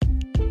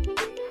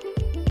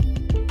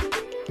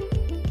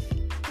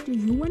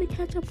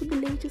catch up with the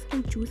latest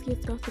and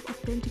juiciest gossip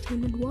of the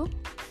entertainment world?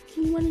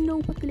 You want to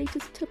know what the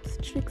latest tips,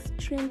 tricks,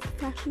 trends,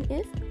 fashion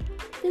is?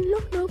 Then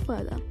look no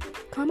further.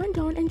 Come on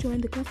down and join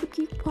the Gossip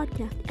Geek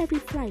podcast every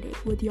Friday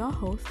with your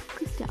host,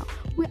 Christelle,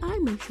 where I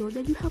make sure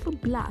that you have a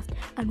blast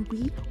and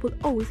we will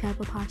always have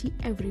a party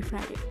every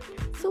Friday.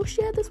 So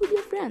share this with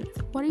your friends.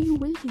 What are you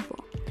waiting for?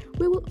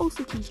 We will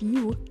also teach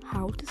you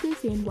how to stay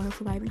sane while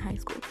surviving high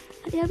school,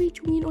 and every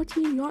tween or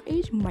teen your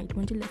age might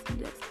want to listen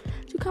to this.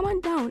 So come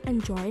on down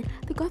and join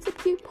the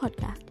Gossip Geek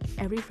podcast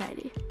every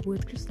Friday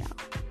with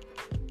Christelle.